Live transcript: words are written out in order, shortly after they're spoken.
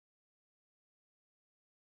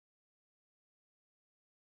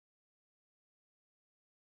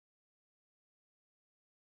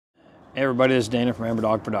Hey everybody, this is Dana from Amber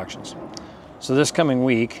Dog Productions. So this coming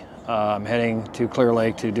week, I'm heading to Clear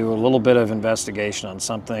Lake to do a little bit of investigation on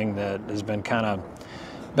something that has been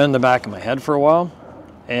in the back of my head for a while.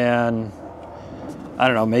 And I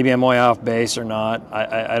don't know, maybe I'm way off base or not,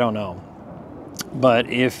 I don't know. But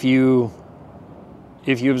if you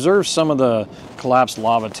observe some of the collapsed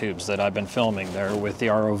lava tubes that I've been filming there with the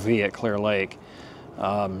ROV at Clear Lake,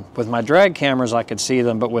 with my drag cameras I could see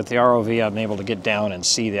them, but with the ROV I've been able to get down and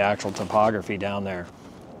see the actual topography down there.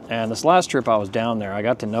 And this last trip I was down there, I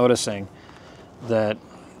got to noticing that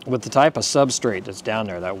with the type of substrate that's down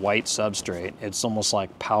there, that white substrate, it's almost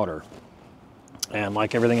like powder. And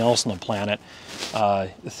like everything else on the planet,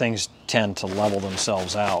 things tend to level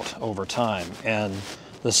themselves out over time. And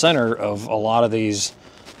the center of a lot of these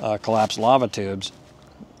collapsed lava tubes,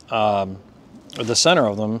 the center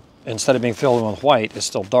of them, instead of being filled with white, is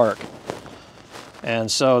still dark.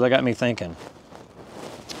 And so that got me thinking,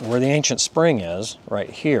 where the ancient spring is,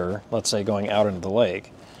 right here, let's say going out into the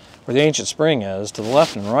lake, where the ancient spring is, to the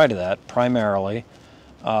left and right of that, primarily,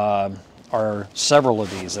 are several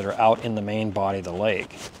of these that are out in the main body of the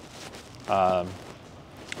lake, on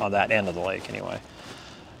that end of the lake anyway.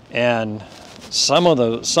 And some of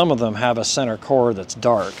them have a center core that's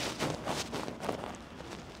dark.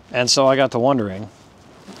 And so I got to wondering,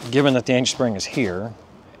 given that the ancient spring is here,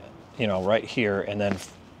 you know, right here, and then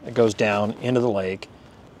it goes down into the lake,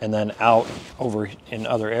 and then out over in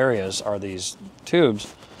other areas are these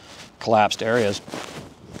tubes, collapsed areas,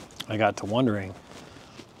 I got to wondering,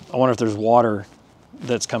 I wonder if there's water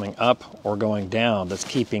that's coming up or going down that's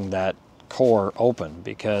keeping that core open,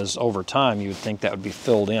 because over time you would think that would be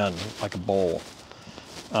filled in like a bowl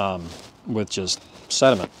with just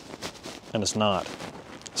sediment, and it's not.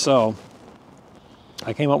 So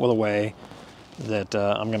I came up with a way that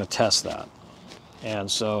I'm going to test that. And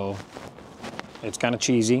so it's kind of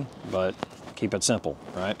cheesy, but keep it simple,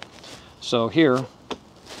 right? So here,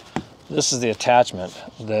 this is the attachment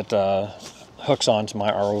that hooks onto my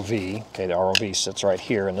ROV. Okay, the ROV sits right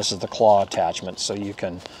here, and this is the claw attachment, so you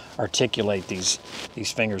can articulate these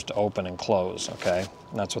fingers to open and close, okay?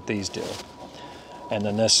 And that's what these do. And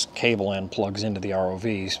then this cable end plugs into the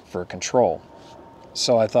ROVs for control.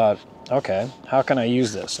 So I thought, okay, how can I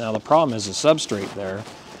use this? Now the problem is the substrate there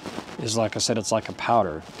is, like I said, it's like a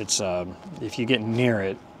powder. It's if you get near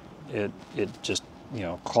it, it just, you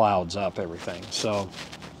know, clouds up everything. So,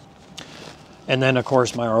 and then of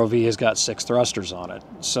course my ROV has got 6 thrusters on it.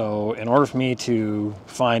 So in order for me to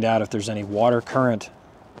find out if there's any water current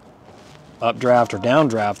updraft or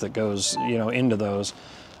downdraft that goes, you know, into those,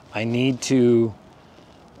 I need to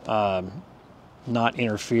not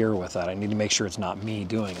interfere with that. I need to make sure it's not me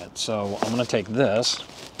doing it. So I'm going to take this,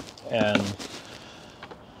 and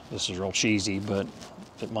this is real cheesy, but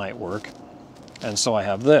it might work. And so I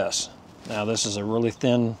have this. Now this is a really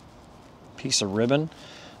thin piece of ribbon.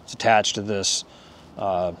 It's attached to this,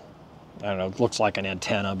 I don't know, it looks like an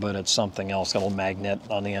antenna, but it's something else, a little magnet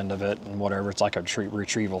on the end of it and whatever. It's like a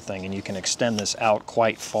retrieval thing, and you can extend this out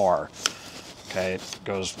quite far. Okay, it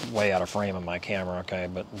goes way out of frame in my camera, okay,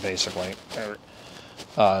 but basically.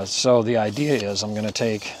 So the idea is I'm going to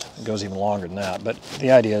take, it goes even longer than that, but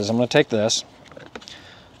the idea is I'm going to take this,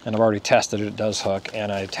 and I've already tested it, it does hook,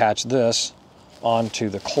 and I attach this onto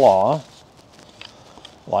the claw,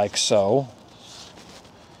 like so.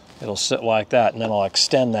 It'll sit like that, and then I'll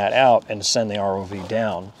extend that out and send the ROV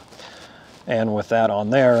down. And with that on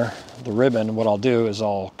there, the ribbon, what I'll do is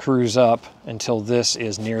I'll cruise up until this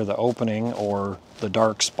is near the opening or the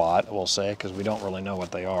dark spot, we'll say, because we don't really know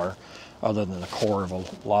what they are, other than the core of a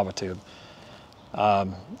lava tube.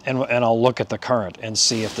 And I'll look at the current and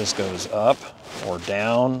see if this goes up or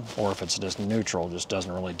down, or if it's just neutral, just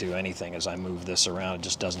doesn't really do anything as I move this around, it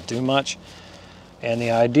just doesn't do much. And the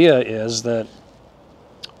idea is that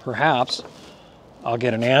perhaps I'll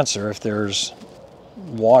get an answer if there's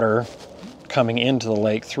water coming into the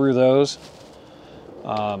lake through those,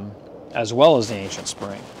 as well as the ancient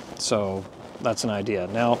spring. So that's an idea.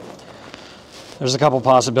 Now, there's a couple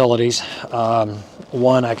possibilities.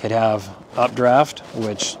 One, I could have updraft,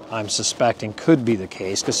 which I'm suspecting could be the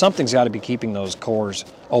case, because something's got to be keeping those cores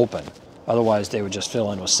open. Otherwise, they would just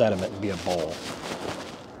fill in with sediment and be a bowl.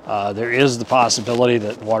 There is the possibility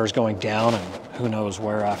that water's going down, and who knows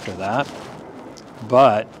where after that.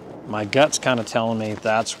 But my gut's kind of telling me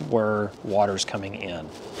that's where water's coming in.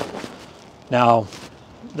 Now,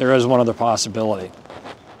 there is one other possibility.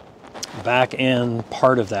 Back in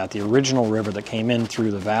part of that, the original river that came in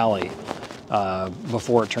through the valley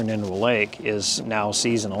before it turned into a lake is now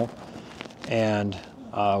seasonal. And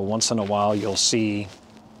once in a while you'll see,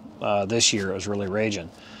 this year it was really raging.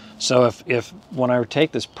 So if when I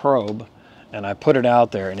take this probe and I put it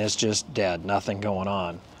out there and it's just dead, nothing going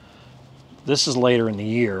on, this is later in the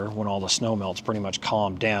year when all the snow melt's pretty much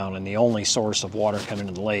calmed down, and the only source of water coming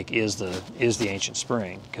into the lake is the ancient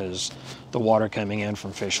spring, because the water coming in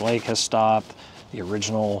from Fish Lake has stopped. The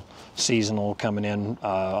original seasonal coming in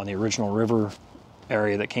on the original river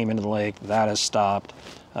area that came into the lake, that has stopped.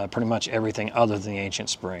 Pretty much everything other than the ancient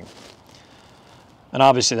spring. And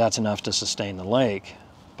obviously that's enough to sustain the lake,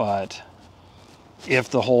 but if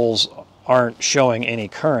the holes aren't showing any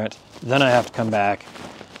current, then I have to come back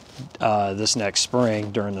this next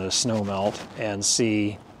spring during the snow melt and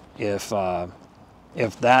see if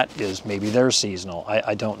that is, maybe they're seasonal.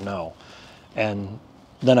 I don't know. And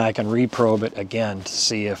then I can reprobe it again to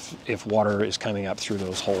see if water is coming up through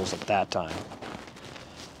those holes at that time.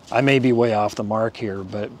 I may be way off the mark here,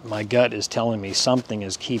 but my gut is telling me something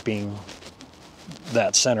is keeping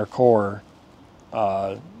that center core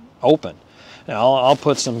open. Now I'll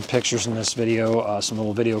put some pictures in this video, some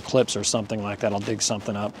little video clips or something like that. I'll dig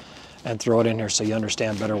something up and throw it in here so you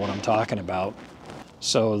understand better what I'm talking about.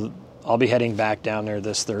 So I'll be heading back down there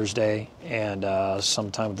this Thursday, and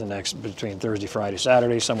sometime between Thursday, Friday,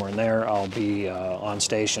 Saturday, somewhere in there, I'll be on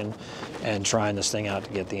station and trying this thing out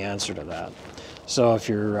to get the answer to that. So if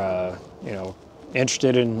you're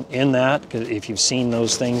interested in that, 'cause if you've seen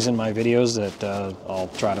those things in my videos, that I'll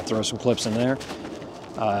try to throw some clips in there.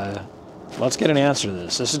 Let's get an answer to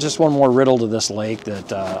this. This is just one more riddle to this lake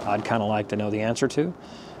that I'd kind of like to know the answer to.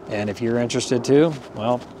 And if you're interested too,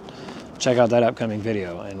 well, check out that upcoming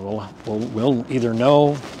video, and we'll either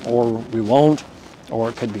know or we won't, or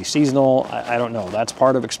it could be seasonal. I don't know. That's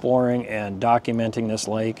part of exploring and documenting this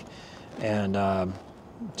lake, and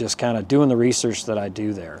just kind of doing the research that I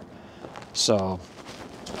do there. So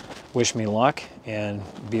wish me luck and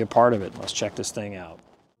be a part of it. Let's check this thing out.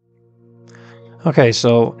 Okay,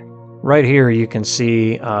 so right here you can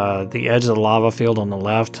see the edge of the lava field on the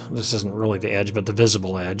left. This isn't really the edge, but the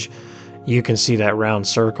visible edge. You can see that round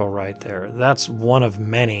circle right there. That's one of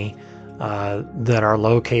many that are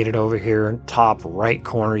located over here. Top right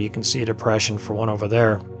corner, you can see a depression for one over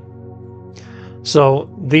there. So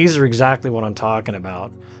these are exactly what I'm talking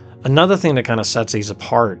about. Another thing that kind of sets these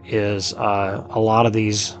apart is a lot of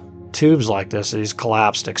these tubes like this, these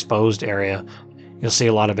collapsed exposed area, you'll see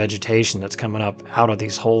a lot of vegetation that's coming up out of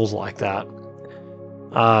these holes like that.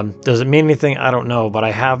 Does it mean anything? I don't know, but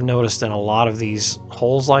I have noticed in a lot of these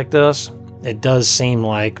holes like this, it does seem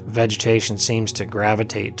like vegetation seems to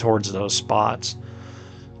gravitate towards those spots.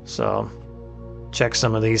 So check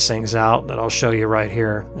some of these things out that I'll show you right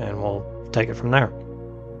here, and we'll take it from there.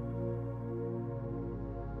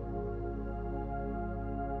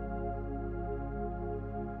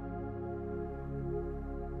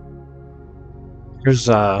 Here's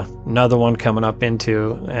another one coming up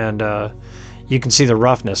into, and you can see the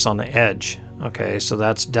roughness on the edge. Okay, so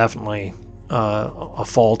that's definitely a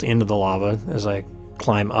fault into the lava as I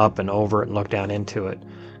climb up and over it and look down into it.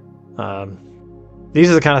 These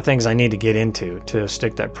are the kind of things I need to get into, to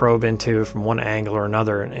stick that probe into from one angle or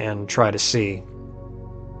another and try to see.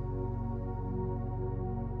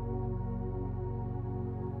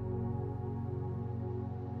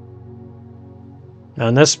 Now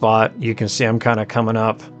in this spot, you can see I'm kind of coming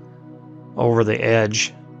up over the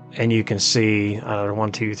edge, and you can see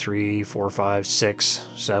 1, 2, 3, 4, 5, 6,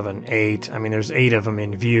 7, 8. I mean, there's 8 of them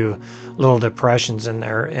in view, little depressions in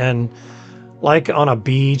there. And like on a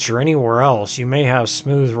beach or anywhere else, you may have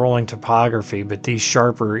smooth rolling topography, but these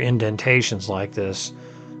sharper indentations like this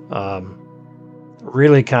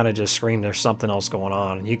really kind of just scream there's something else going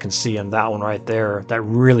on. And you can see in that one right there, that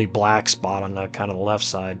really black spot on the kind of the left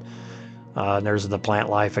side. There's the plant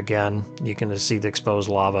life again. You can see the exposed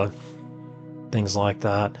lava, things like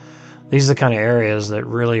that. These are the kind of areas that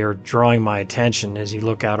really are drawing my attention as you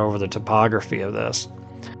look out over the topography of this.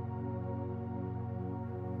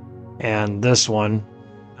 And this one,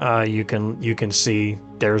 you can see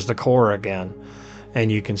there's the core again,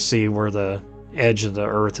 and you can see where the edge of the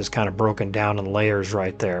earth is kind of broken down in layers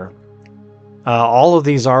right there. All of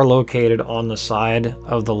these are located on the side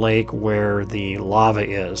of the lake where the lava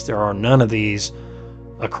is. There are none of these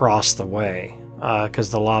across the way, because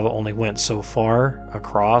the lava only went so far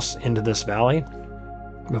across into this valley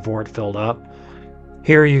before it filled up.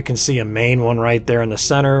 Here you can see a main one right there in the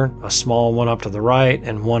center, a small one up to the right,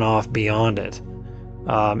 and one off beyond it.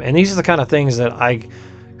 And these are the kind of things that I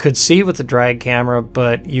could see with the drag camera,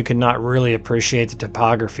 but you could not really appreciate the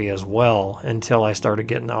topography as well until I started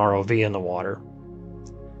getting the ROV in the water.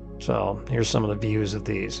 So here's some of the views of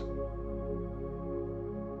these.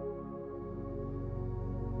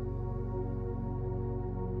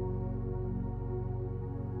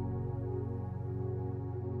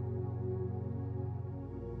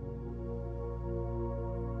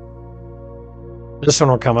 This one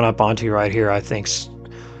we're coming up onto right here, I think,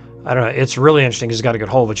 I don't know, it's really interesting because it's got a good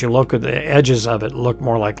hole, but you look at the edges of it, look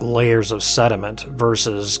more like layers of sediment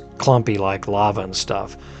versus clumpy like lava and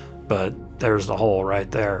stuff. But there's the hole right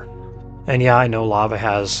there. And yeah, I know lava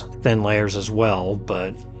has thin layers as well,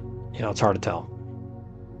 but you know, it's hard to tell.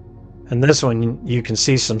 And this one, you can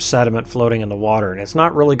see some sediment floating in the water, and it's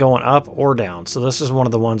not really going up or down. So this is one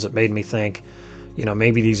of the ones that made me think, you know,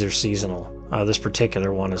 maybe these are seasonal. This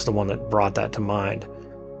particular one is the one that brought that to mind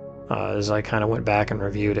as I kind of went back and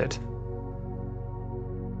reviewed it.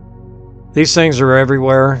 These things are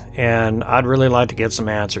everywhere, and I'd really like to get some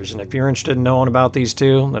answers. And if you're interested in knowing about these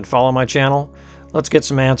too, then follow my channel. Let's get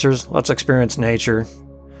some answers. Let's experience nature,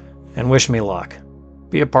 and wish me luck.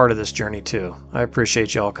 Be a part of this journey too. I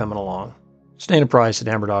appreciate y'all coming along. Stay apprised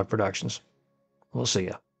at Amber Dog Productions. We'll see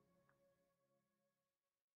ya.